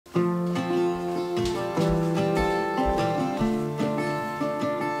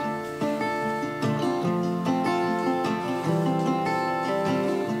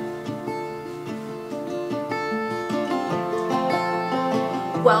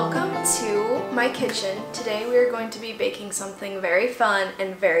Welcome to my kitchen. Today we are going to be baking something very fun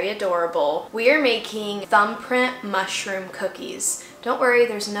and very adorable. We are making thumbprint mushroom cookies. Don't worry,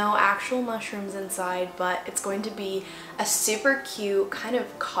 there's no actual mushrooms inside, but it's going to be a super cute kind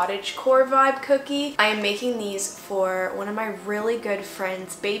of cottagecore vibe cookie. I am making these for one of my really good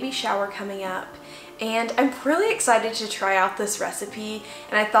friends' baby shower coming up. And I'm really excited to try out this recipe,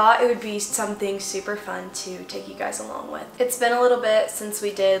 and I thought it would be something super fun to take you guys along with. It's been a little bit since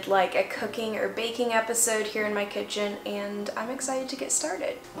we did like a cooking or baking episode here in my kitchen, and I'm excited to get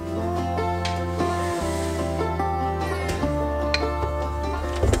started.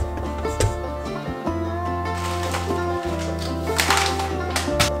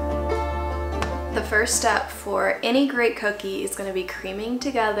 The first step for any great cookie is going to be creaming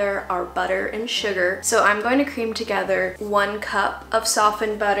together our butter and sugar. So I'm going to cream together 1 cup of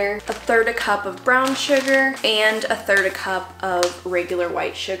softened butter, 1/3 cup of brown sugar, and 1/3 cup of regular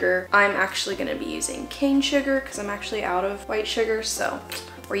white sugar. I'm actually going to be using cane sugar because I'm actually out of white sugar, so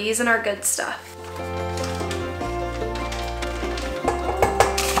we're using our good stuff.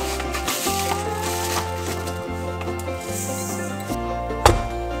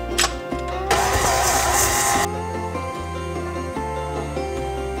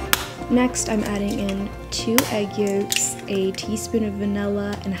 Next, I'm adding in 2 egg yolks, a teaspoon of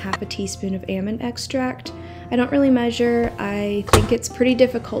vanilla, and 1/2 teaspoon of almond extract. I don't really measure. I think it's pretty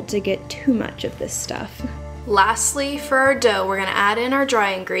difficult to get too much of this stuff. Lastly, for our dough, we're gonna add in our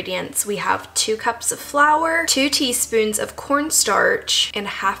dry ingredients. We have 2 cups of flour, 2 teaspoons of cornstarch, and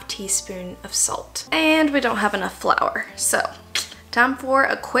 1/2 teaspoon of salt. And we don't have enough flour, so time for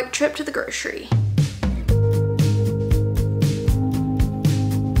a quick trip to the grocery.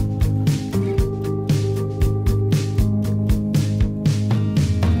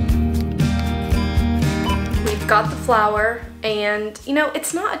 Got the flour, and you know,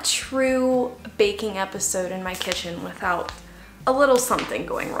 it's not a true baking episode in my kitchen without a little something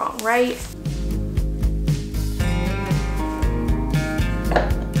going wrong, right?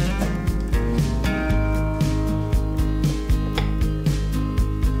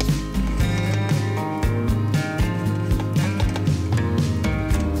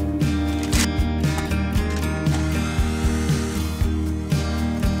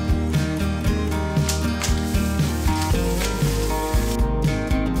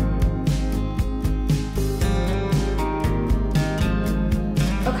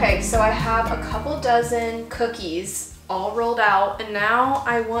 Okay, so I have a couple dozen cookies all rolled out, and now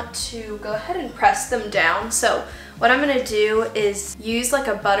I want to go ahead and press them down. So what I'm gonna do is use like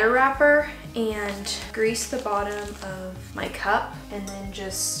a butter wrapper and grease the bottom of my cup and then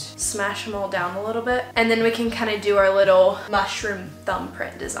just smash them all down a little bit. And then we can kind of do our little mushroom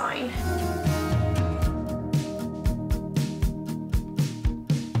thumbprint design.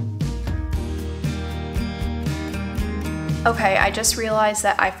 Okay, I just realized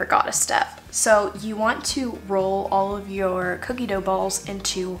that I forgot a step. So you want to roll all of your cookie dough balls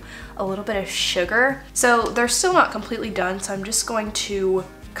into a little bit of sugar. So they're still not completely done, so I'm just going to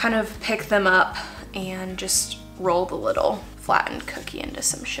kind of pick them up and just roll the little flattened cookie into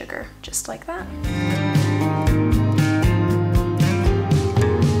some sugar, just like that.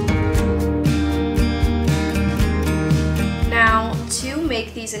 Now, to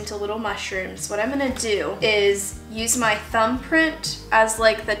make these into little mushrooms, what I'm gonna do is use my thumbprint as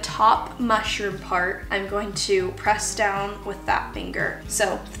like the top mushroom part. I'm going to press down with that finger.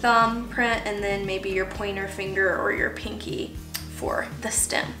 So thumbprint, and then maybe your pointer finger or your pinky for the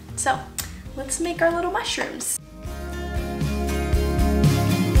stem. So let's make our little mushrooms.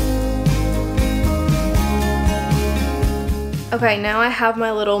 Okay, now I have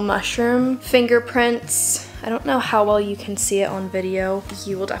my little mushroom fingerprints. I don't know how well you can see it on video.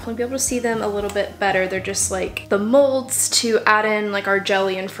 You will definitely be able to see them a little bit better. They're just like the molds to add in like our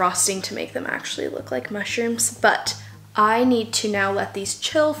jelly and frosting to make them actually look like mushrooms. But I need to now let these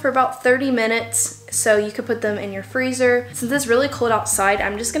chill for about 30 minutes, so you could put them in your freezer. Since it's really cold outside,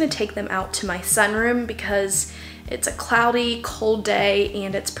 I'm just gonna take them out to my sunroom because it's a cloudy, cold day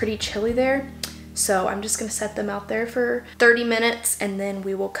and it's pretty chilly there. So I'm just gonna set them out there for 30 minutes and then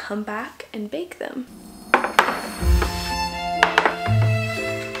we will come back and bake them.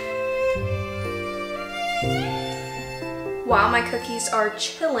 While my cookies are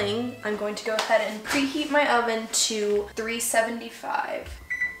chilling, I'm going to go ahead and preheat my oven to 375.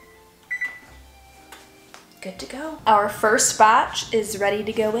 Good to go. Our first batch is ready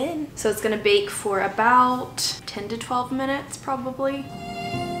to go in. So it's gonna bake for about 10 to 12 minutes probably.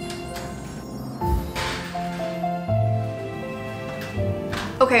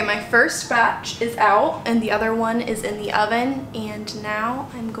 Okay, my first batch is out and the other one is in the oven, and now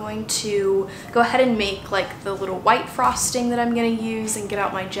I'm going to go ahead and make like the little white frosting that I'm gonna use and get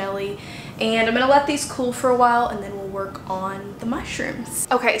out my jelly. And I'm gonna let these cool for a while and then we'll work on the mushrooms.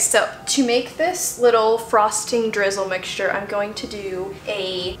 Okay, so to make this little frosting drizzle mixture, I'm going to do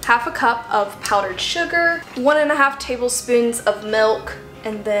a half a cup of powdered sugar, 1.5 tablespoons of milk,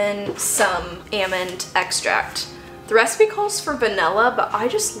 and then some almond extract. The recipe calls for vanilla, but I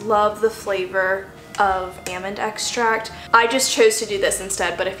just love the flavor of almond extract. I just chose to do this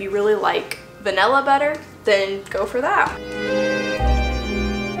instead, but if you really like vanilla better, then go for that.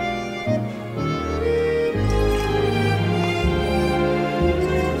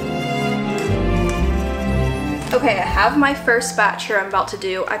 Okay, I have my first batch here I'm about to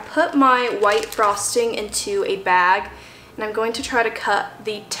do. I put my white frosting into a bag, and I'm going to try to cut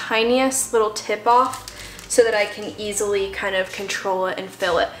the tiniest little tip off so that I can easily kind of control it and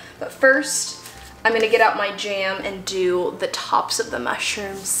fill it. But first, I'm gonna get out my jam and do the tops of the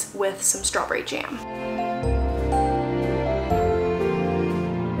mushrooms with some strawberry jam.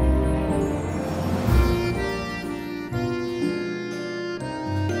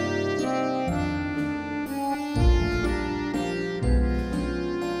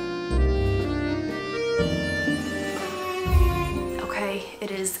 It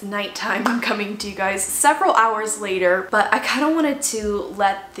is nighttime. I'm coming to you guys several hours later, but I kind of wanted to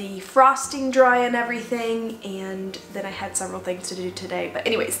let the frosting dry and everything, and then I had several things to do today. But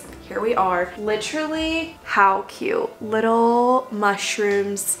anyways, here we are. Literally, how cute. Little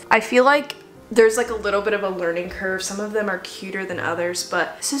mushrooms. I feel like there's like a little bit of a learning curve. Some of them are cuter than others,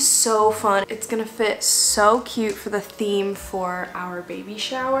 but this is so fun. It's gonna fit so cute for the theme for our baby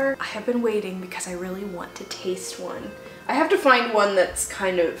shower. I have been waiting because I really want to taste one. I have to find one that's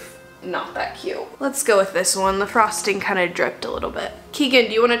kind of not that cute. Let's go with this one. The frosting kind of dripped a little bit. Keegan,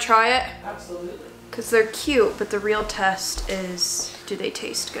 do you want to try it? Absolutely. Because they're cute, but the real test is, do they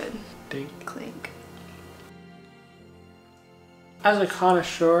taste good? Dink. Clink. As a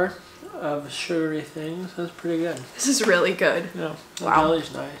connoisseur of sugary things, that's pretty good. This is really good. Yeah, the wow.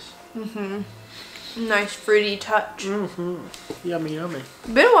 jelly's nice. Mm-hmm. Nice fruity touch. Mm-hmm. Yummy, yummy.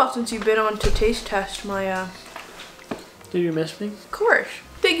 It's been a while since you've been on to taste test my Did you miss me? Of course.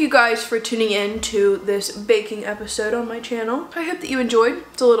 Thank you guys for tuning in to this baking episode on my channel. I hope that you enjoyed.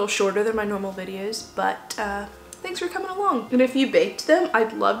 It's a little shorter than my normal videos, but thanks for coming along. And if you baked them,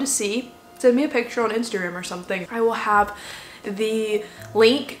 I'd love to see. Send me a picture on Instagram or something. I will have the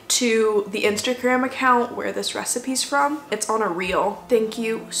link to the Instagram account where this recipe's from. It's on a reel. Thank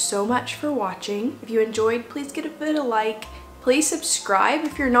you so much for watching. If you enjoyed, please give it a like. Please subscribe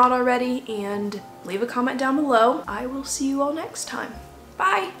if you're not already, and leave a comment down below. I will see you all next time.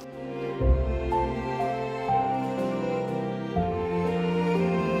 Bye!